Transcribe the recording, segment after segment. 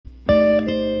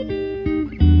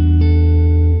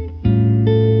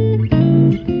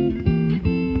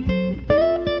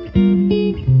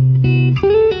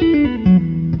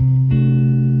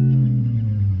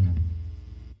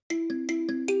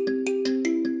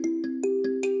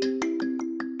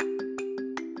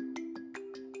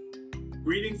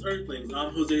Greetings, Earthlings.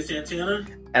 I'm Jose Santana.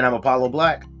 And I'm Apollo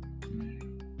Black.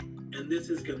 And this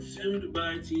is Consumed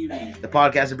by TV, the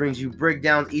podcast that brings you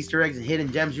breakdowns, Easter eggs, and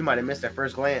hidden gems you might have missed at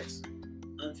first glance.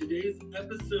 On today's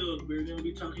episode, we're going to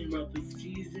be talking about the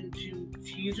Season 2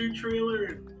 teaser trailer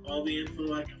and all the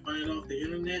info I can find off the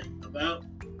internet about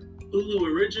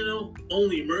Hulu original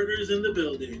Only Murders in the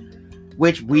Building.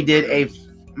 Which we did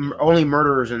Only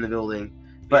Murderers in the Building.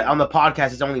 But on the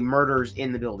podcast, it's Only Murders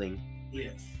in the Building.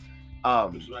 Yes.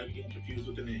 Which is why I'm getting confused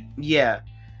with the name. Yeah.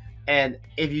 And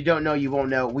if you don't know, you won't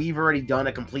know. We've already done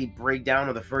a complete breakdown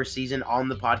of the first season on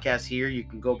the podcast here. You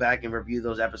can go back and review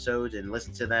those episodes and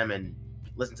listen to them and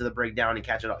listen to the breakdown and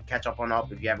catch up on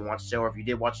up if you haven't watched the show, or if you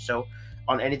did watch the show,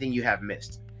 on anything you have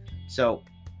missed. So,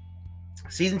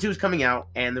 season 2 is coming out,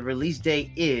 and the release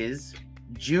date is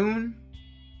June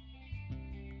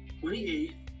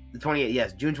 28th. The 28th,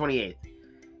 yes, June 28th.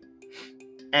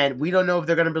 And we don't know if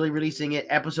they're going to be releasing it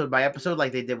episode by episode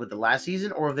like they did with the last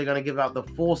season, or if they're going to give out the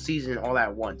full season all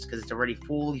at once, because it's already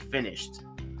fully finished.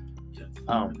 Yes. It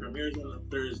premieres on a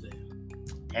Thursday.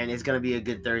 And it's going to be a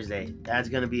good Thursday. That's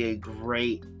going to be a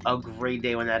great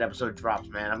day when that episode drops,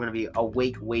 man. I'm going to be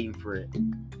awake waiting for it.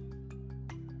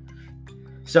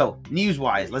 So,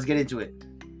 news-wise, let's get into it.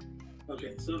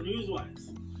 Okay, so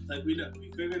news-wise, like we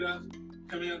figured out,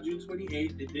 coming out June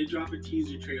 28th, they did drop a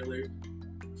teaser trailer.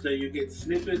 So you get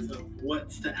snippets of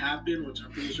what's to happen, which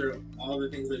I'm pretty sure all the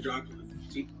things that dropped in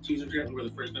the teaser trailer were the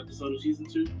first episode of season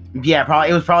 2. Yeah, probably.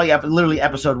 It was probably literally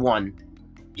episode 1.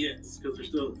 Yes, because they're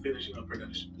still finishing up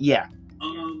production. Yeah.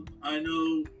 I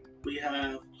know we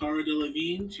have Cara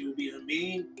Delevingne to be a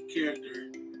main character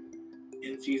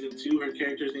in season 2. Her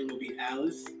character's name will be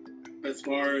Alice. As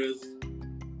far as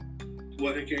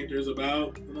what her character is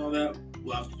about and all that,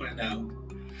 we'll have to find out.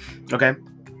 Okay.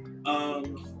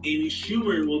 Amy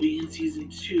Schumer will be in season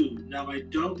 2. Now, I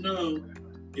don't know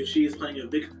if she is playing a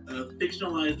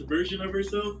fictionalized version of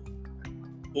herself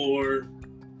or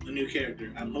a new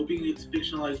character. I'm hoping it's a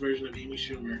fictionalized version of Amy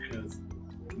Schumer, because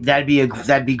that'd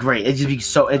be great. It'd just be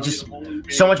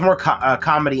so much more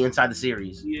comedy inside the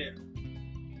series. Yeah,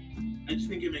 I just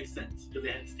think it makes sense because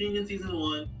they had Sting in season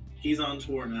 1. He's on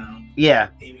tour now. Yeah.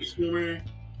 Amy Schumer,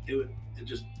 it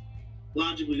just.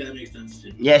 Logically, that makes sense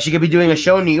too. Yeah, she could be doing a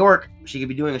show in New York.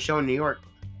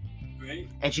 Right.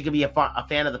 And she could be a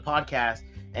fan of the podcast,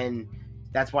 and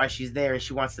that's why she's there, and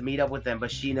she wants to meet up with them, but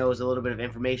she knows a little bit of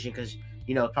information because,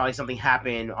 probably something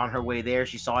happened on her way there.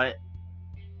 She saw it.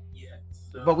 Yeah.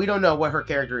 So, but we don't know what her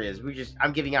character is.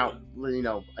 I'm giving out,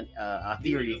 a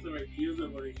theory. He doesn't know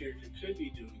what her character could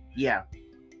be doing. Yeah.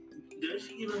 Does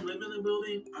she even live in the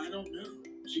building? I don't know.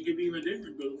 She could be in a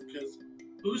different building, because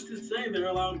who's to say they're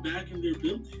allowed back in their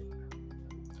building?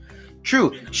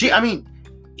 True.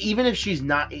 Even if she's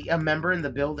not a member in the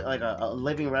building, like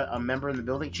a member in the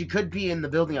building, she could be in the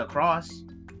building across.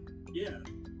 Yeah.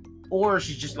 Or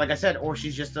she's just, like I said,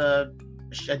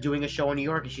 doing a show in New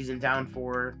York and she's in town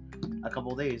for a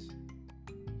couple of days.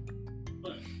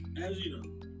 But, as you know,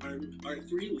 our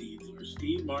 3 leads are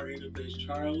Steve Martin, who plays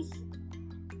Charles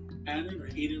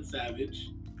Hayden Savage.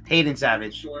 Hayden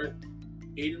Savage. Short.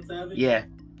 Hayden Savage? Yeah.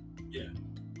 Yeah.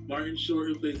 Martin Short,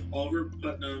 who plays Oliver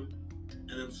Putnam, and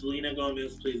then Selena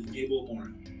Gomez plays Abel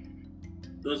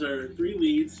Morin. Those are 3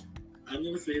 leads. I'm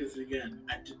going to say this again.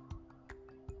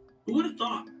 Who would have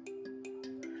thought?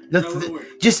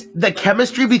 Just the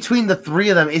chemistry between the 3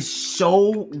 of them is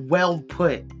so well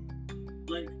put.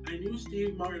 Like, I knew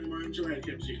Steve Martin and Martin Short had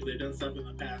chemistry because they've done stuff in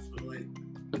the past, but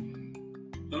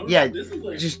this is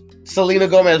like just Selena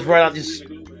Gomez right on, just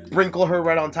sprinkle her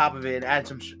right on top of it and add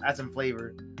some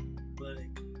flavor.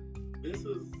 Like, this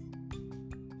is,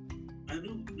 I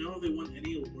don't know if they won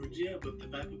any awards yet, but the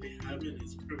fact that they haven't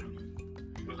is criminal.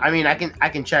 I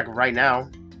can check right now.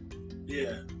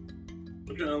 Yeah,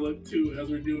 I'm trying to look too as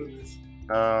we're doing this.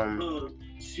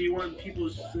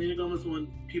 Selena Gomez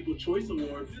won People's Choice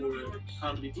Award for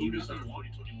Comedy TV Star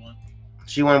 2021.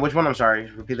 She won which one? I'm sorry.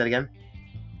 Repeat that again.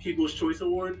 People's Choice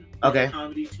Award. Okay.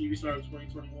 Comedy TV Star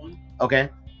 2021. Okay.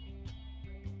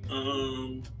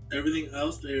 Everything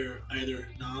else, they're either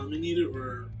nominated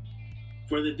or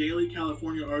for the Daily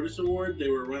California Artist Award, they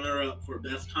were runner-up for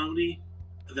Best Comedy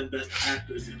and then Best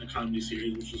Actress in a Comedy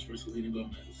Series, which was for Selena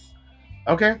Gomez.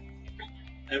 Okay.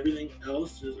 Everything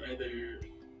else is either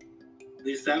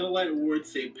the Satellite Awards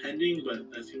say pending,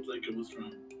 but that seems like it was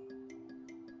from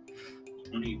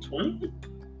 2020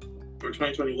 or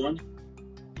 2021.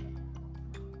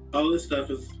 All this stuff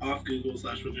is off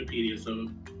Google/Wikipedia, so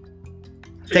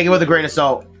take it with a grain of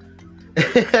salt.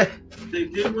 They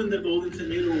did win the Golden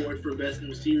Tomato Award for Best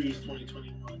New Series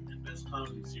 2021 and Best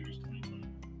Comedy Series 2021.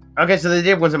 Okay, so they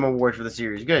did win some awards for the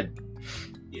series. Good.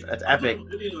 Yeah. That's epic.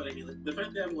 You know what I mean? Like, the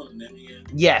fact they haven't won an Emmy yet.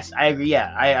 Yes, I agree.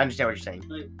 Yeah, I understand what you're saying.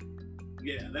 Like,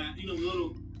 yeah, that, you know,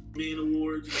 little main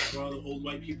awards where all the old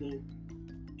white people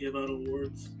give out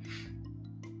awards.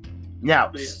 Now,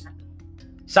 But yeah,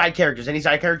 side characters. Any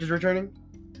side characters returning?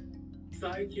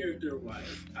 side character wise,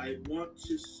 I want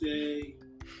to say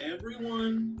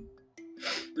everyone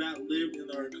that lived in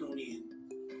the Arconian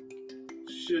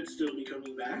should still be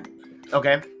coming back.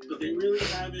 Okay. But they really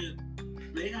haven't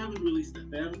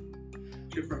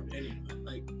confirmed any of it.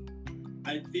 Like,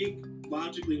 I think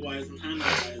logically wise and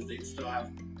timeline wise,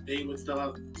 they would still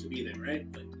have to be there, right?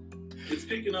 Like, it's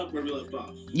picking up where we left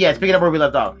off. Yeah, it's picking up where we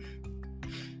left off.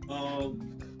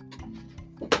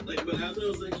 But as I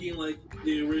was thinking, like,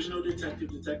 the original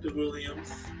Detective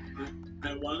Williams,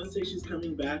 I want to say she's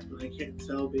coming back, but I can't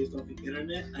tell based off the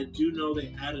internet. I do know they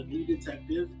had a new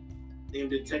detective named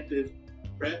Detective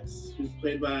Rex, who's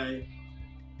played by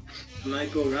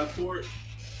Michael Rapport,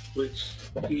 which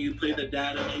he played the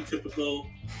dad in Atypical.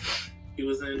 He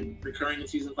was recurring in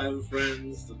season 5 of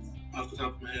Friends, off the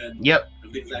top of my head. Yep. The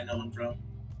things I know him from.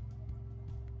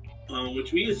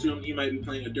 Which we assume he might be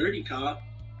playing a dirty cop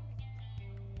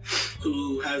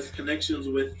who has connections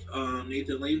with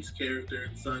Nathan Lane's character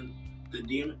and son, the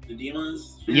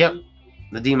Dimas family. Yep.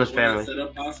 The Dimas family. Set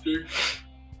up Oscar.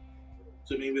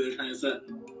 So maybe they're trying to set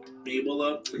Mabel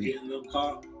up for getting them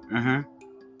caught. Mm-hmm.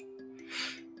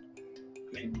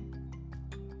 I mean,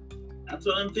 that's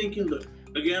what I'm thinking. But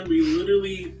again, we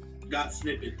literally got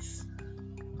snippets.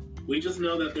 We just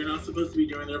know that they're not supposed to be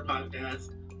doing their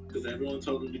podcast because everyone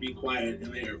told them to be quiet,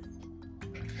 and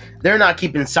they're not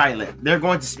keeping silent. They're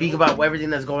going to speak about everything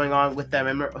that's going on with them.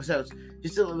 And so,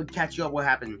 just to catch you up, what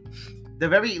happened? The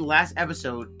very last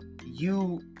episode,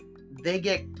 they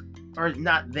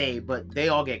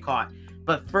all get caught.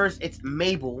 But first, it's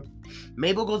Mabel.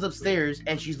 Mabel goes upstairs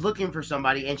and she's looking for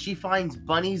somebody, and she finds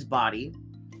Bunny's body,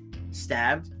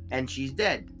 stabbed, and she's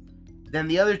dead. Then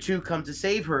the other two come to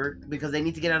save her because they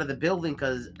need to get out of the building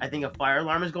because I think a fire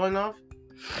alarm is going off.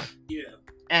 Yeah.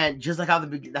 And just like how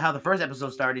the first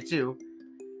episode started too,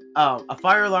 a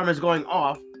fire alarm is going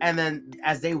off, and then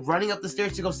as they running up the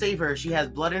stairs to go save her, she has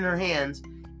blood in her hands,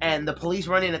 and the police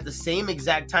run in at the same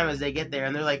exact time as they get there,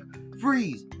 and they're like,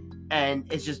 freeze! And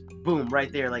it's just boom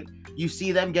right there. Like, you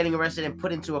see them getting arrested and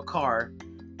put into a car,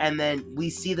 and then we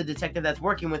see the detective that's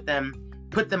working with them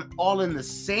put them all in the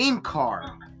same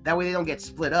car. That way they don't get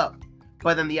split up.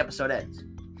 But then the episode ends.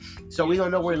 So we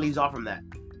don't know where it leaves off from that.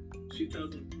 She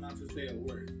tells them not to say a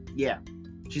word. Yeah.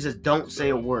 She says, don't say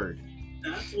a word.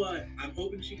 That's why I'm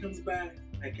hoping she comes back.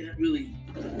 I can't really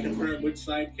confirm which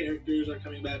side characters are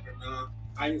coming back or not.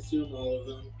 I assume all of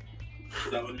them.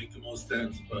 That would make the most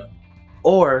sense, but...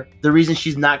 Or the reason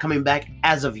she's not coming back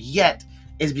as of yet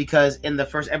is because in the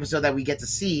first episode that we get to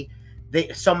see,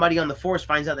 somebody on the force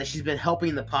finds out that she's been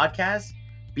helping the podcast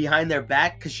behind their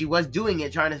back because she was doing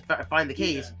it, trying to find the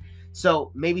case. Yeah.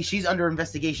 So maybe she's under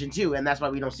investigation too, and that's why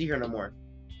we don't see her no more.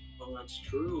 Oh, that's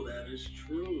true. That is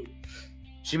true.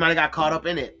 She might have got caught up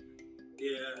in it.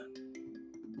 Yeah.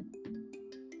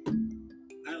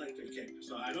 I liked her character,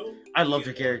 so I loved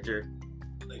her character.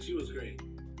 Like, she was great.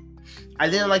 I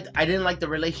didn't like the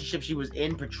relationship she was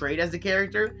in portrayed as the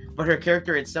character, but her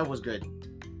character itself was good.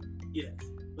 Yes.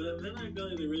 But then I feel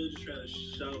like they really just try to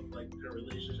shove like her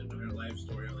relationship and her life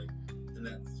story, like, and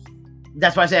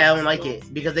that's why I say I don't like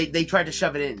it, because they tried to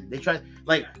shove it in. They tried,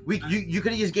 like, you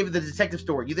could have just gave it the detective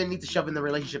story. You didn't need to shove in the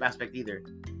relationship aspect either.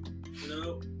 You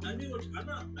know, I mean, which I'm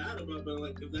not mad about, but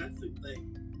like, if that's like,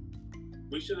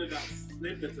 we should have got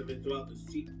snippets of it throughout the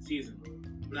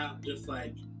season, not just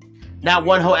like. Not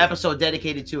one whole episode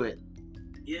dedicated to it.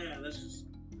 Yeah, that's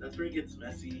where it gets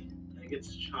messy and it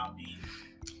gets choppy.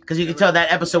 Because you can tell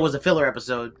that episode was a filler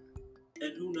episode.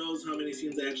 And who knows how many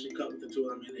scenes they actually cut with the two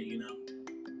of them in it, you know?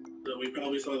 So we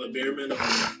probably saw the bare minimum.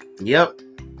 Yep.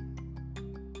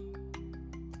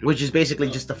 Which is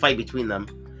basically just a fight between them.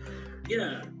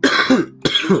 Yeah.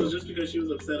 Which was just because she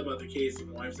was upset about the case, and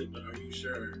the wife said, but are you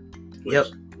sure? Which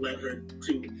led her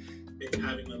to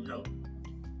having them help.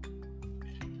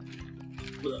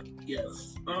 But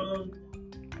yes.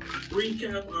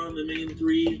 Recap on the main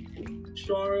three.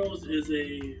 Charles is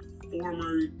a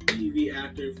former TV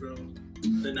actor from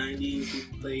the 90s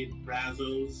who played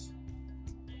Brazos.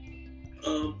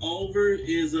 Oliver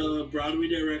is a Broadway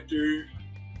director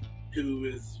who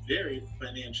is very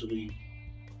financially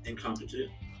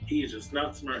incompetent. He is just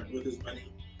not smart with his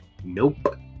money. Nope.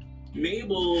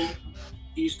 Mabel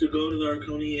used to go to the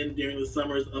Arconian during the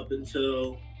summers up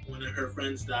until one of her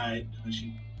friends died, and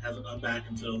she hasn't gone back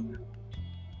until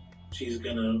she's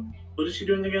gonna... What is she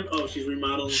doing again? Oh, she's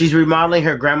remodeling. She's remodeling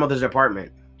her grandmother's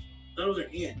apartment. That was her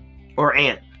aunt. Or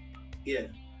aunt. Yeah.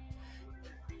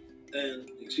 And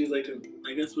she's like,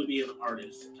 I guess would be an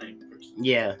artist type person.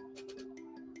 Yeah.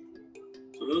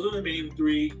 So those are the main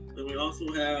three. Then we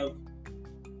also have,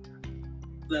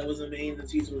 that was a main in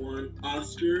season 1,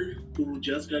 Oscar, who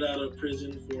just got out of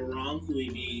prison for wrongfully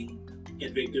being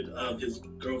convicted of his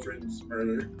girlfriend's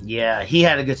murder. Yeah, he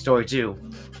had a good story too.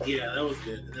 Yeah, that was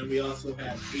good. And then we also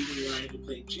had Amy Ryan, who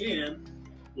played Jan,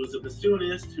 was a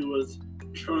bassoonist who was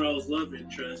Charles' love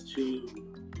interest, who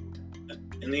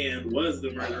in the end was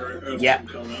the murderer of Tim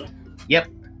Kono. Yep.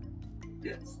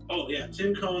 Yes. Oh yeah,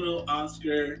 Tim Kono,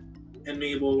 Oscar, and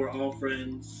Mabel were all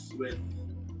friends with,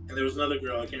 and there was another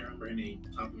girl, I can't remember her name,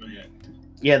 top of my head.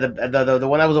 Yeah, the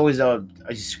one that was always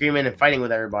screaming and fighting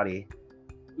with everybody.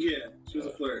 Yeah, she was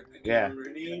a flirt. I can't remember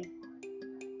her name.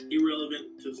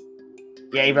 Irrelevant to.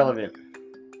 Yeah, irrelevant.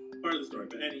 Part of the story,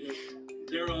 but anyway,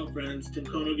 they're all friends. Tim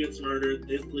Kono gets murdered.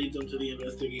 This leads them to the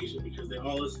investigation because they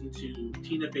all listen to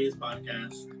Tina Fey's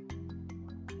podcast.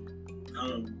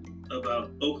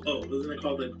 About wasn't it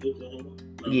called like Oklahoma?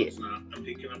 No, yeah, it's not. I'm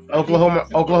thinking of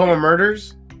Oklahoma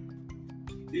Murders.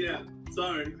 Yeah,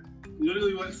 sorry.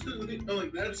 Literally went to I'm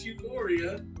like, that's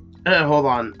Euphoria. Hold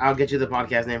on, I'll get you the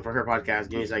podcast name for her podcast.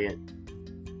 Give me a second.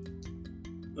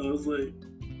 I was like,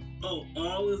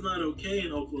 all is not okay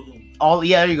in Oklahoma.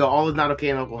 There you go. All is not okay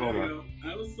in Oklahoma.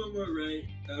 I was somewhat right.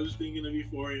 I was thinking of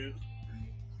Euphoria.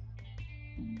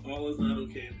 All is not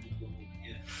okay in Oklahoma.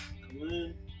 Yes. And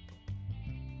then,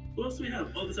 what else do we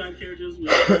have? All the side characters. We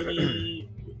have Honey,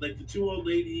 like the two old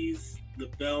ladies, the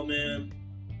bellman,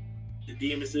 the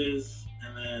Demuses,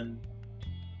 and then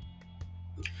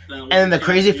the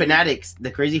crazy fanatics,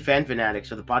 the crazy fan fanatics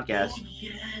for the podcast. Oh,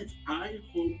 yes. I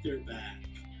hope they're back.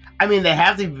 I mean, they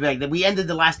have to be back. We ended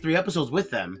the last 3 episodes with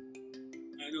them.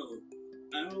 I know.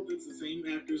 I hope it's the same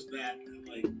actors back.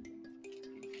 Like,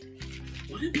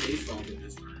 what did they solve it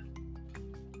this time?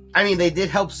 I mean, they did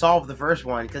help solve the first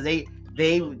one because they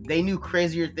knew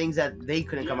crazier things that they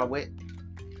couldn't come up with.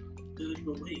 They're like,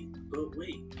 but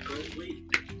wait.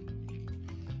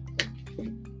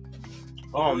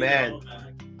 Oh man,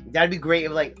 that'd be great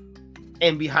if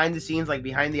and behind the scenes,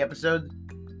 behind the episode,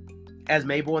 as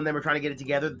Mabel and them are trying to get it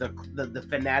together, the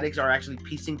fanatics are actually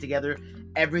piecing together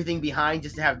everything behind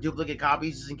just to have duplicate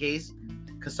copies just in case,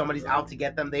 because somebody's out to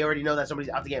get them. They already know that somebody's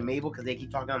out to get Mabel because they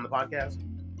keep talking on the podcast.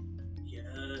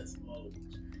 Yes. Oh,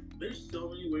 there's so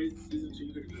many ways season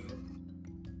 2 could go.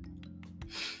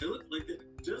 It looked like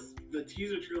just the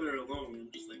teaser trailer alone. I'm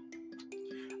just like.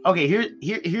 Okay,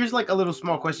 here's a little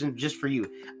small question just for you.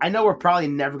 I know we're probably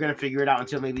never gonna figure it out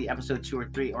until maybe episode 2 or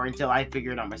 3, or until I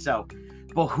figure it out myself.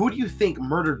 But who do you think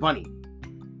murdered Bunny?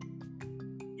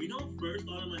 First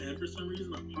thought in my head for some reason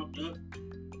that popped up.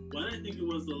 Why did I think it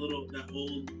was the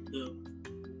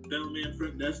bellman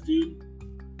front desk dude?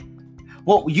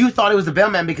 Well, you thought it was the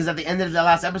bellman because at the end of the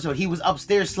last episode, he was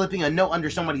upstairs slipping a note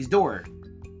under somebody's door.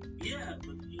 Yeah,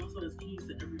 but he also has keys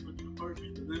to every fucking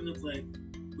apartment. And then it's like,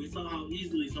 we saw how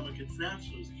easily someone could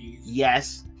snatch those keys.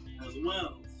 Yes. As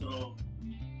well. So,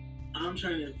 I'm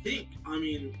trying to think. I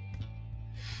mean,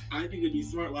 I think it'd be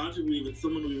smart logically if it's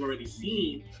someone we've already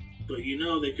seen. But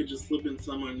they could just slip in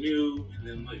someone new, and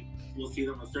then we'll see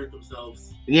them assert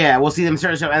themselves. Yeah, we'll see them assert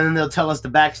themselves, and then they'll tell us the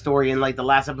backstory in the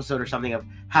last episode or something of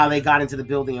how they got into the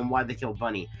building and why they killed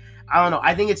Bunny. I don't know.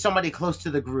 I think it's somebody close to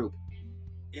the group.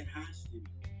 It has to be.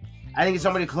 I think it's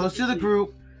somebody close to the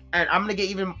group, and I'm gonna get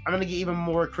even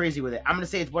more crazy with it. I'm gonna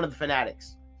say it's one of the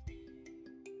fanatics.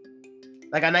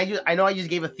 I know I just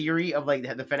gave a theory of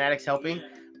the fanatics helping,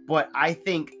 but I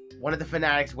think one of the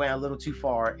fanatics went a little too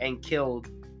far and killed.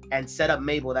 And set up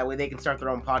Mabel, that way they can start their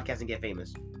own podcast and get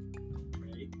famous.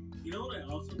 Right. You know what I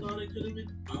also thought it could have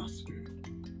been? Oscar.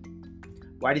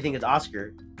 Why do you think it's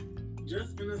Oscar?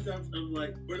 Just in a sense of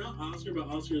we're not Oscar, but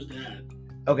Oscar's dad.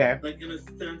 Okay. In a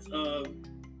sense of,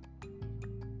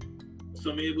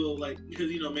 so Mabel,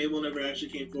 because Mabel never actually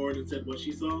came forward and said what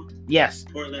she saw. Yes.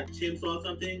 Or Tim saw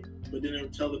something, but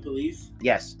didn't tell the police.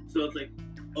 Yes. So it's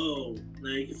now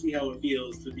you can see how it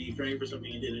feels to be framed for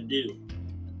something you didn't do.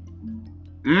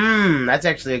 That's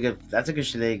actually a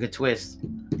good twist.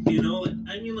 Don't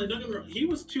get me wrong, he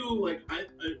was too, I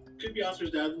could be Oscar's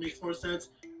dad, that makes more sense.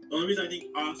 The only reason I think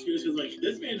Oscar is because,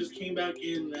 this man just came back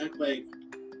in and act like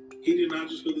he did not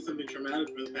just go through something traumatic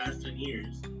for the past 10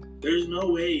 years. There's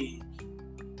no way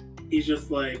he's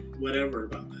just, whatever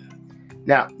about that.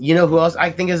 Now, you know who else I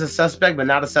think is a suspect, but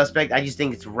not a suspect? I just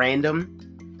think it's random,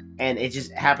 and it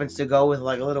just happens to go with, a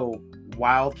little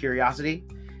wild curiosity.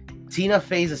 Tina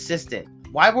Fey's assistant.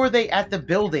 Why were they at the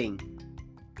building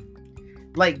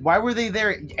Like, why were they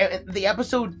there? The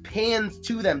episode pans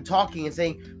to them talking and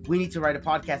saying, we need to write a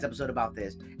podcast episode about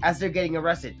this as they're getting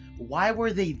arrested. Why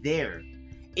were they there?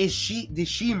 Did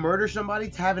she murder somebody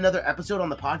to have another episode on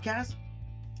the podcast?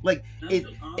 Like,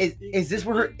 is this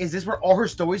where all her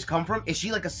stories come from? Is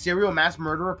she like a serial mass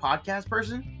murderer podcast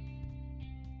person?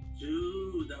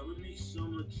 Dude, that would make so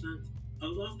much sense. I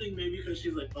was also thinking maybe because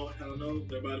she's like, oh hell no,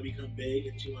 they're about to become big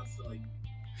and she wants to like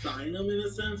sign them in a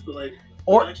sense, but like,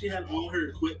 or actually had all her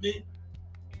equipment.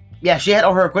 Yeah, she had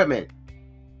all her equipment.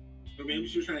 Or maybe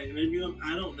she was trying to interview them.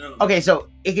 I don't know. Okay, so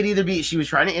it could either be she was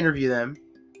trying to interview them,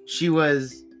 she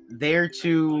was there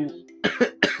to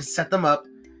set them up.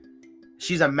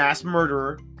 She's a mass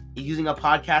murderer using a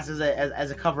podcast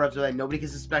as a cover up so that nobody can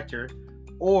suspect her,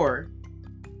 or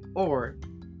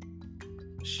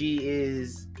she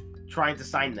is trying to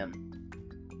sign them.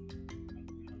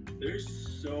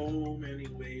 There's so many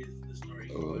ways the story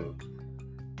can go.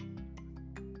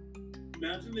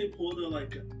 Imagine they pulled a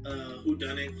like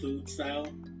whodunit Clue style.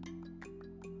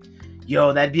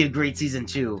 Yo, that'd be a great season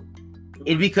 2.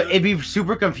 It'd be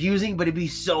super confusing, but it'd be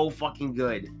so fucking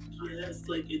good. Yes,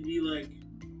 like it'd be like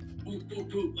boop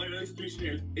boop boop, like that's 3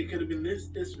 scenarios. It could have been this,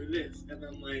 or this, and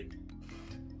then like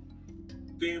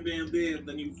bam, bam, bam.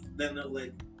 Then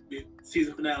like the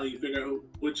season finale, you figure out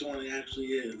which one it actually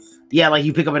is. Yeah, like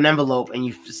you pick up an envelope and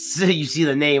you see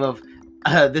the name of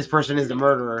this person is the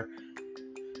murderer.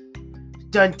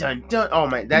 Dun dun dun. Oh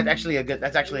my, that's actually a good.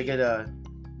 That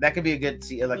could be a good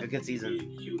a good season.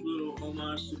 A cute little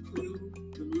homage to Clue,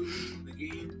 the movie, the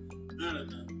game. I don't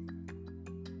know.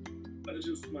 But it's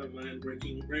just my mind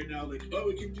working right now. Like, oh,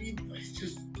 it could be. It's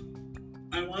just.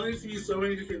 I want it to be so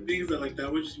many different things that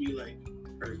would just be like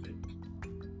perfect.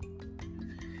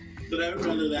 But I would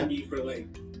rather that be for like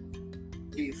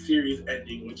a series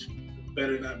ending, which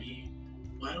better not be.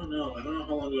 I don't know. I don't know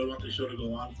how long do I want the show to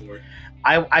go on for.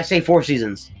 I say 4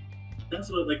 seasons. That's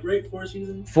what, like, right? 4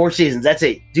 seasons. 4 seasons. That's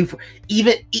it.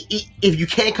 Even if you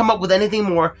can't come up with anything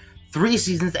more, 3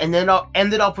 seasons, and then I'll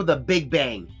end it off with a big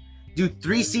bang. Do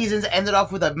 3 seasons, end it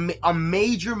off with a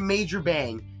major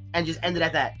bang, and just end it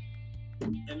at that.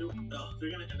 And they're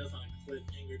gonna end us on a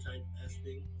cliffhanger type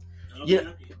thing.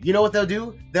 You know what they'll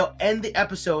do? They'll end the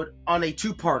episode on a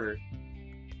 2-parter.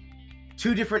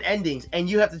 2 different endings, and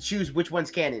you have to choose which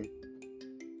one's canon.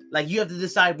 Like, you have to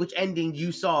decide which ending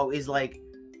you saw is like.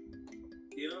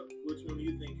 Yeah, which one do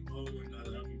you think? Oh my god,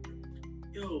 that'd be perfect.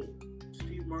 Yo,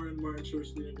 Steve Martin Short,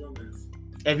 Selena Gomez.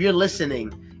 If you're listening,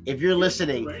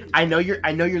 right. I know you're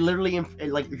literally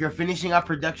like you're finishing up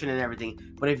production and everything.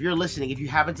 But if you're listening, if you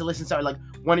happen to listen to like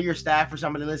one of your staff or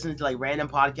somebody listening to like random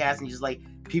podcasts and just like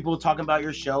people talking about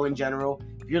your show in general,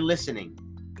 if you're listening,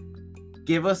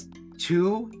 give us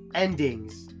 2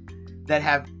 endings that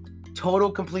have total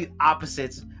complete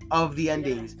opposites of the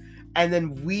endings, and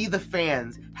then we the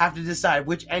fans have to decide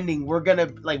which ending we're gonna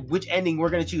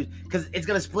choose, because it's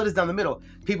gonna split us down the middle.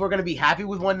 People are gonna be happy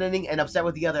with one ending and upset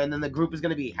with the other, and then the group is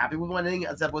gonna be happy with one ending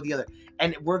and upset with the other,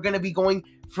 and we're gonna be going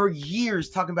for years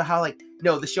talking about how like,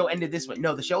 no, the show ended this way,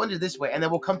 no, the show ended this way, and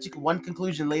then we'll come to one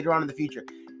conclusion later on in the future.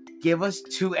 Give us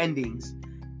 2 endings.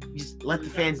 Just let the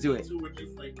fans do it. We're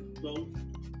just like both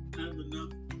have enough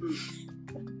proof.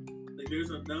 Like there's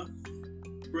enough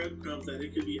breadcrumbs that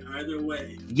it could be either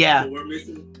way. Yeah. But we're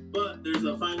missing. But there's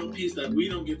a final piece that we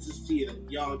don't get to see that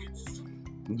y'all get to see.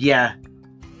 Yeah.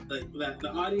 Like that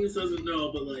the audience doesn't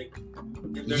know, but like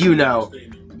you know.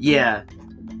 Yeah.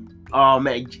 Oh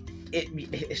man.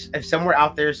 If somewhere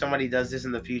out there somebody does this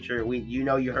in the future,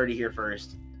 you heard it here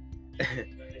first.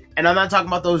 And I'm not talking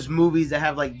about those movies that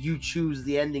have like you choose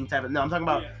the ending type of. No, I'm talking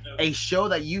about a show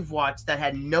that you've watched that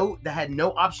had no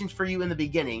options for you in the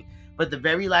beginning, but the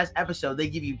very last episode they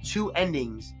give you 2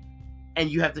 endings,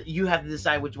 and you have to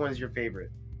decide which one is your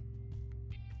favorite.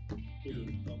 Oh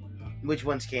my god. Which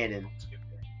one's canon?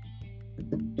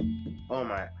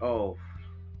 Oh.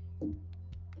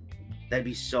 That'd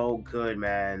be so good,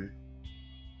 man.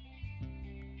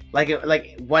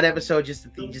 Like one episode, just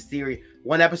theory.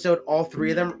 One episode, all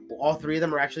three of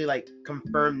them are actually like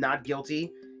confirmed not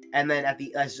guilty, and then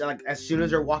as soon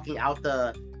as they're walking out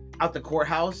the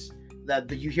courthouse,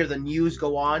 you hear the news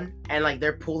go on, and like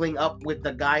they're pulling up with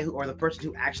the guy or the person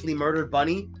who actually murdered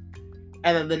Bunny,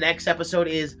 and then the next episode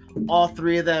is all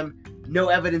 3 of them, no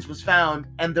evidence was found,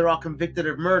 and they're all convicted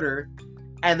of murder,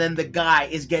 and then the guy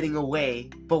is getting away,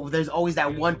 but there's always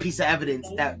that one piece of evidence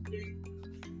that.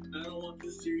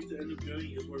 Series to end up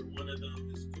doing is where one of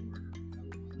them is the murderer.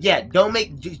 Yeah, don't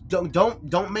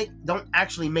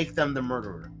actually make them the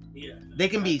murderer. Yeah, they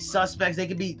can be suspects. They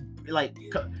can be like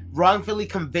wrongfully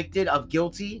convicted of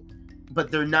guilty, but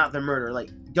they're not the murderer.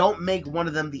 Like, don't make one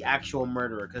of them the actual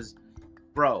murderer, because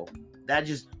bro, that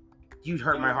just you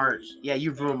hurt my heart. Yeah,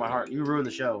 you've ruined my heart. You ruined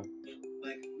the show.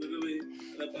 Like literally,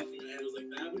 that popped in my head. I was like,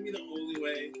 that would be the only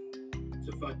way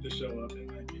to fuck the show up, in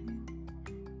my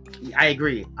opinion. I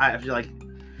agree. I feel like,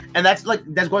 and that's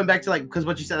going back to like, because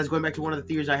what you said, that's going back to one of the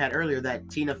theories I had earlier, that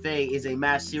Tina Fey is a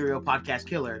mass serial podcast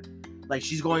killer. Like,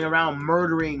 she's going around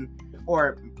murdering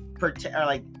or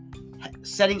like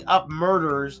setting up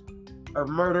murderers.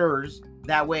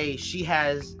 That way she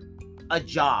has a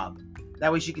job.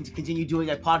 That way she can continue doing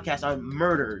a podcast on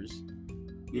murders.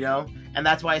 You know? And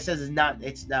that's why it says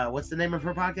it's what's the name of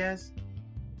her podcast?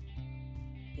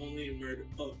 Only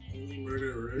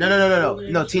murder.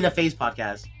 No, Tina Fey's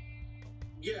podcast.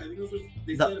 Yeah, I think that's what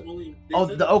they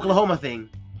said. The Oklahoma thing.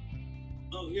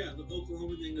 Oh yeah, the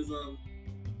Oklahoma thing is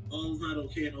all's not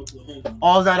okay in Oklahoma.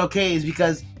 All's not okay is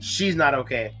because she's not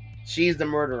okay. She's the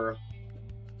murderer.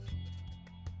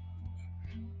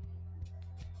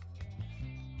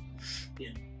 Yeah,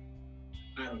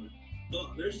 I don't know.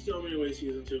 Oh, there's so many ways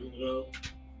season 2 can go.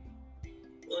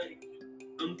 Like,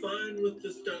 I'm fine with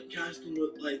the stunt casting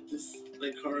with like this,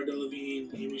 like Cara Delevingne,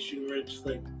 Amy Schumer. Just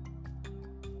like,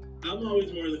 I'm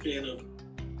always more the fan of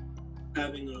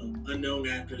having unknown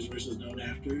actors versus known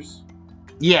actors.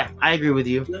 Yeah, I agree with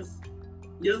you.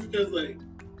 Just because, like,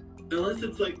 unless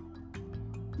it's like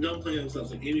them playing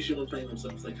themselves, like Amy Schumer playing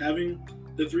themselves, like having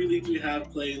the 3 leads we have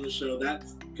play in the show,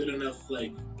 that's good enough,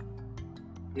 like,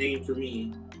 name for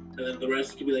me. And then the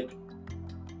rest could be like,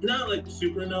 not like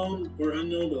super known or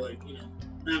unknown, but like, you know,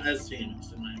 not as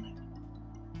famous in my opinion.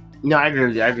 No, I agree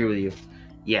with you.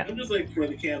 Yeah. I'm just like for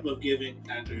the camp of giving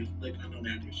actors, like unknown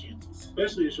actors, chances,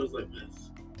 especially in shows like this.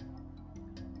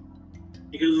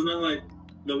 Because it's not like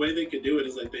the way they could do it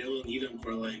is like they only need them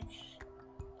for like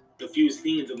a few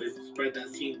scenes, and they spread that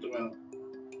scene throughout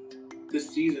this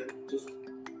season. Just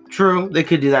true, they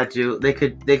could do that too. They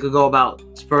could go about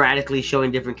sporadically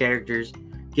showing different characters,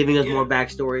 giving us more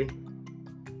backstory.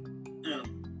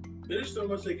 There's so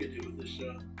much they could do with this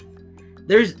show.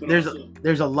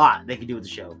 There's a lot they could do with the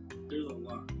show. There's a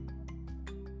lot.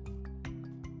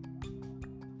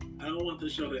 I don't want the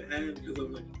show to end because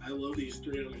I'm like, I love these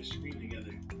 3 on my screen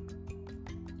together.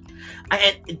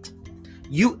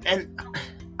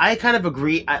 I kind of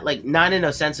agree. Not in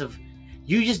a sense of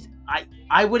you just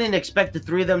I wouldn't expect the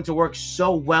 3 of them to work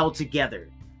so well together.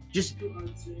 Just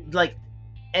like,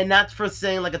 and not for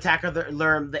saying like Attack of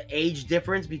the age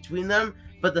difference between them,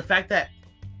 but the fact that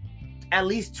at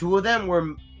least 2 of them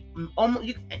were almost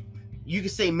you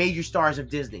could say major stars of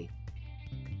Disney.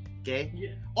 Okay,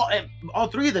 yeah. All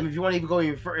 3 of them, if you want to even go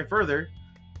even further,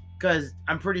 because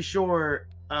I'm pretty sure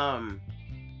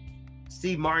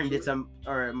Steve Martin did some,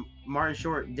 or Martin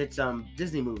Short did some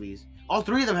Disney movies. All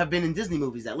 3 of them have been in Disney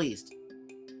movies at least.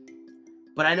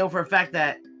 But I know for a fact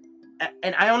that,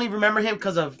 and I only remember him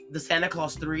because of the Santa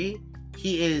Claus 3.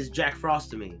 He is Jack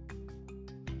Frost to me.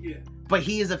 Yeah. But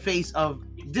he is a face of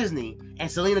Disney,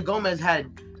 and Selena Gomez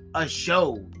had a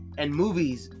show and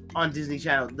movies on Disney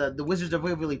Channel, the Wizards of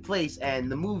Waverly Place,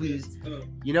 and the movies,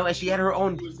 you know, and she had her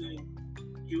own.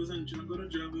 He was in Jungle to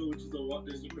Jungle, which is a Walt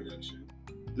Disney production.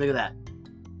 Look at that.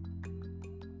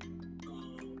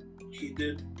 He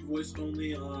did voice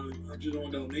only on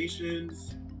 101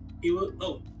 Dalmatians.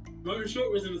 Martin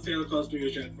Short was in the Santa Claus 3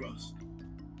 as Jack Frost.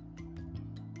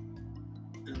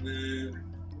 And then,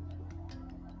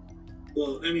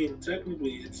 well, I mean,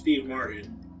 technically it's Steve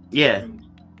Martin. Yeah.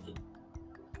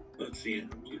 Let's see, I'm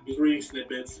just reading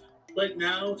snippets. Like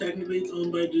now, technically it's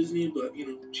owned by Disney, but you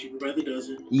know, cheaper by the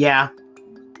dozen. Yeah.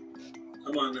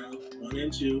 Come on now, 1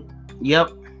 and 2.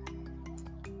 Yep.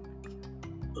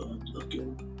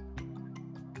 Looking.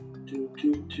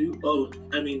 2. Oh,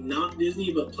 I mean, not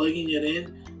Disney, but plugging it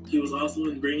in. He was also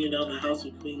in Bringing Down the House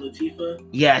with Queen Latifah.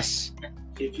 Yes.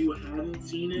 If you haven't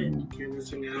seen it, you're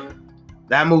missing out.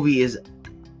 That movie is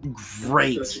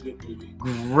great. It's such a good movie.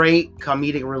 Great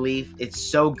comedic relief. It's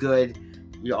so good.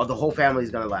 You know, the whole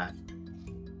family's gonna laugh.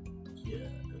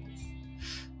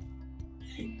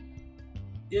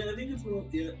 Yeah, I think it's more.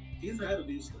 Yeah, he's had a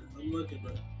new stuff. I'm looking,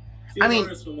 but I mean,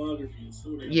 filmography is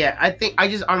so damn yeah, I think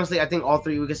all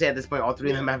 3. We can say at this point, all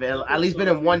 3 of them have at least been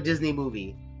in one Disney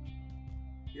movie.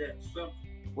 Yeah, so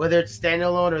whether it's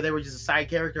standalone or they were just a side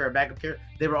character or a backup character,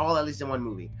 they were all at least in one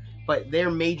movie. But they're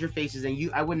major faces,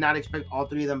 and I would not expect all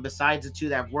 3 of them, besides the 2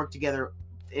 that have worked together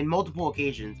in multiple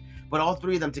occasions, but all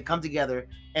 3 of them to come together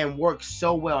and work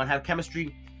so well and have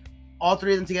chemistry. All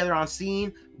 3 of them together on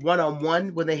scene,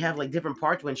 one-on-one, when they have like different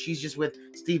parts, when she's just with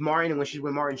Steve Martin and when she's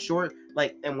with Martin Short,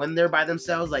 like, and when they're by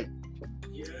themselves, like,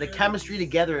 yes. The chemistry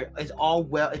together is all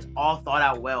well. It's all thought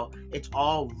out well. It's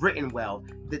all written well.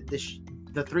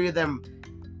 The 3 of them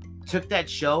took that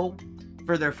show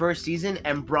for their first season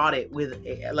and brought it with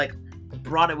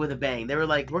a bang. They were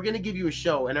like, we're gonna give you a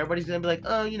show, and everybody's gonna be like,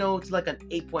 oh, it's like an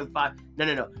 8.5.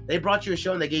 No. They brought you a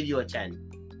show and they gave you a 10.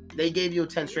 They gave you a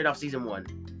 10 straight off season 1.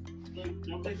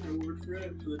 Don't take my word for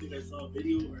it, because I think I saw a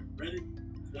video or read it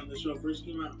when the show first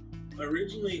came out.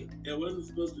 Originally, it wasn't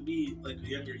supposed to be like a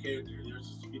younger character. There was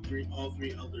supposed to be all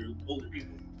three older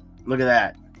people. Look at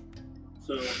that.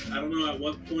 So I don't know at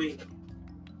what point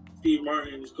Steve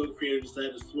Martin and his co-creator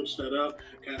decided to switch that up.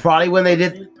 Probably when they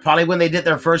did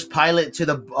their first pilot to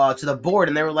the board,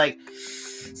 and they were like,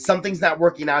 something's not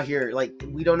working out here. Like,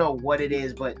 we don't know what it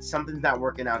is, but something's not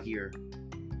working out here.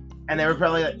 And they were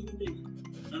probably like,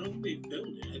 I don't think they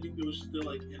filmed it. I think it was still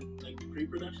like in like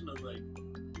pre-production of like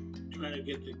trying to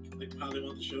get how they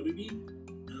want the show to be,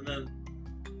 and then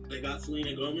they got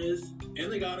Selena Gomez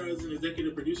and they got her as an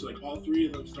executive producer. Like all three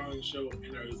of them star on the show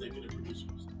and are executive producers.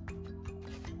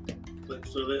 Like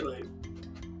so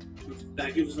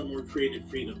that gives them more creative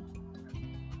freedom.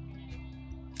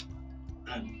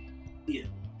 Yeah.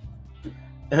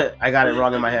 I got it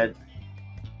wrong in my head.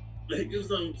 It gives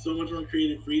them so much more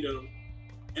creative freedom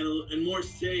and more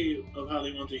say of how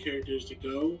they want their characters to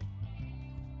go.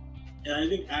 And I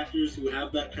think actors who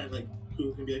have that kind of like,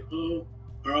 who can be like, oh,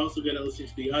 are also good at listening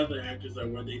to the other actors are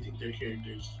where they think their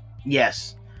characters.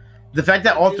 Yes. The fact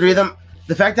that all three of them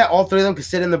could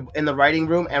sit in the writing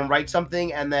room and write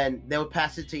something, and then they'll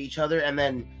pass it to each other and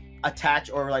then attach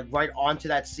or like write onto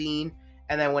that scene.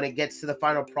 And then when it gets to the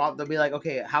final prompt, they'll be like,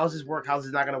 okay, how's this work? How's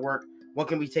this not going to work? What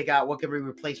can we take out? What can we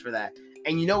replace for that?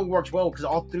 And it works well because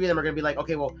all three of them are going to be like,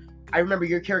 okay, well, I remember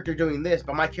your character doing this,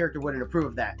 but my character wouldn't approve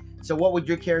of that. So what would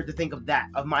your character think of that,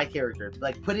 of my character?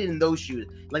 Like, put it in those shoes.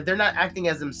 Like, they're not acting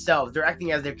as themselves. They're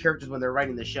acting as their characters when they're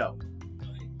writing the show.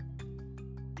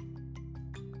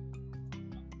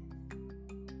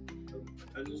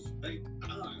 I'm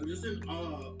just in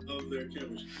awe of their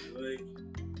chemistry.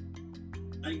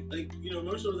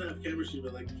 Most shows have chemistry,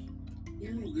 but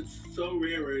it's so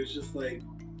rare where it's just like,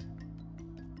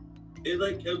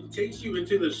 it takes you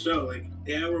into the show. Like,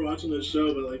 yeah, we're watching the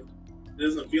show, but like, it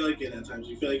doesn't feel like it at times.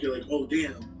 You feel like you're like, oh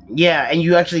damn. Yeah, and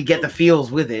you actually get the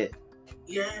feels with it.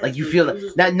 Yeah. Like, you feel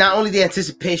not only the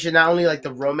anticipation, not only like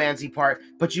the romancy part,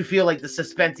 but you feel like the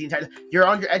suspense the entire. You're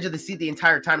on your edge of the seat the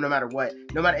entire time, no matter what.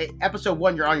 No matter episode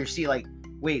 1, you're on your seat. Like,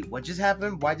 wait, what just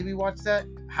happened? Why did we watch that?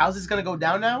 How's this gonna go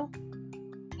down now?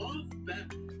 Off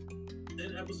that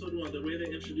in episode 1, the way they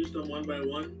introduced them one by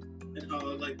one, and how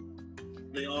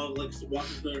they all walk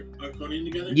into their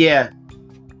Arconian together. Yeah.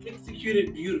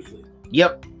 Executed beautifully.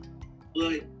 Yep.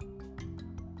 Like,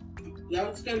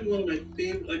 that's gotta be one of my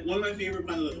favorite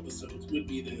pilot episodes would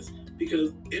be this,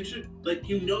 because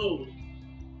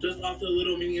just off the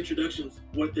little mini introductions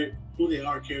who they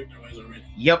are character wise already.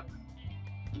 Yep.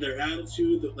 Their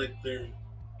attitude, their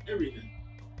everything.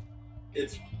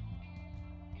 It's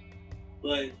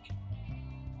like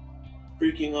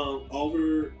freaking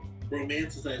Oliver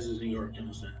romanticizes New York in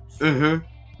a sense. Mm-hmm.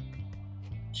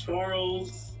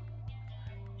 Charles,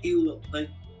 he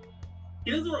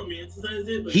doesn't romanticize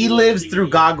it, but he lives through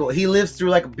goggles. He lives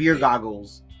through like beer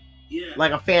goggles. Yeah.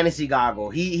 Like a fantasy goggle.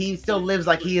 He still lives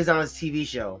like he is on his TV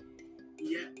show.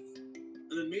 Yes.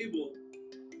 And then Mabel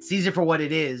sees it for what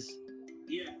it is.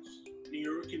 Yes. New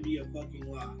York can be a fucking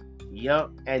lie.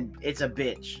 Yup. And it's a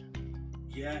bitch.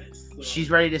 Yes. So.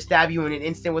 She's ready to stab you in an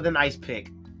instant with an ice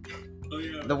pick. Oh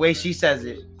yeah. The way she says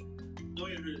it. Oh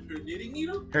yeah, her knitting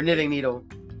needle? Her knitting needle.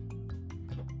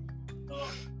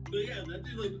 But yeah, that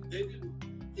dude, they could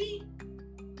see.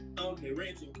 Okay,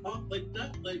 ranting.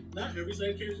 Not every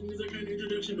side character needs that kind of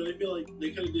introduction, but I feel like they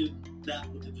could have did that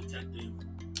with the detective.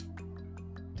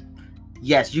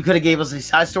 Yes, you could have gave us a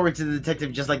side story to the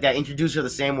detective just like that. Introduce her the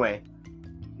same way.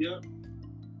 Yep.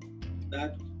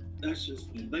 That's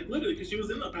just literally because she was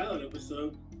in the pilot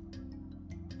episode.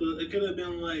 So it could have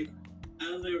been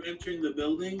as they were entering the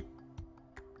building,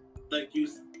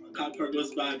 a cop car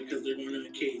goes by because they're going to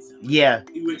a case. Yeah.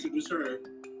 You introduce her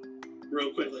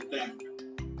real quick like that.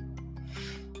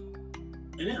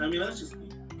 And yeah, I mean, that's just me.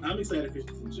 I'm excited for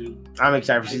season 2. I'm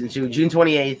excited for season 2. June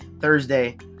 28th,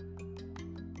 Thursday.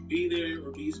 Be there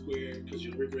or be square, because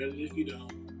you'll regret it if you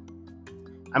don't.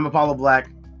 I'm Apollo Black.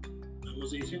 I'm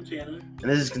Jose Santana. And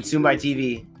this is Consumed by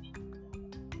TV.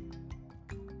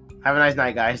 Have a nice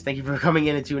night, guys. Thank you for coming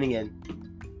in and tuning in.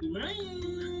 Bye.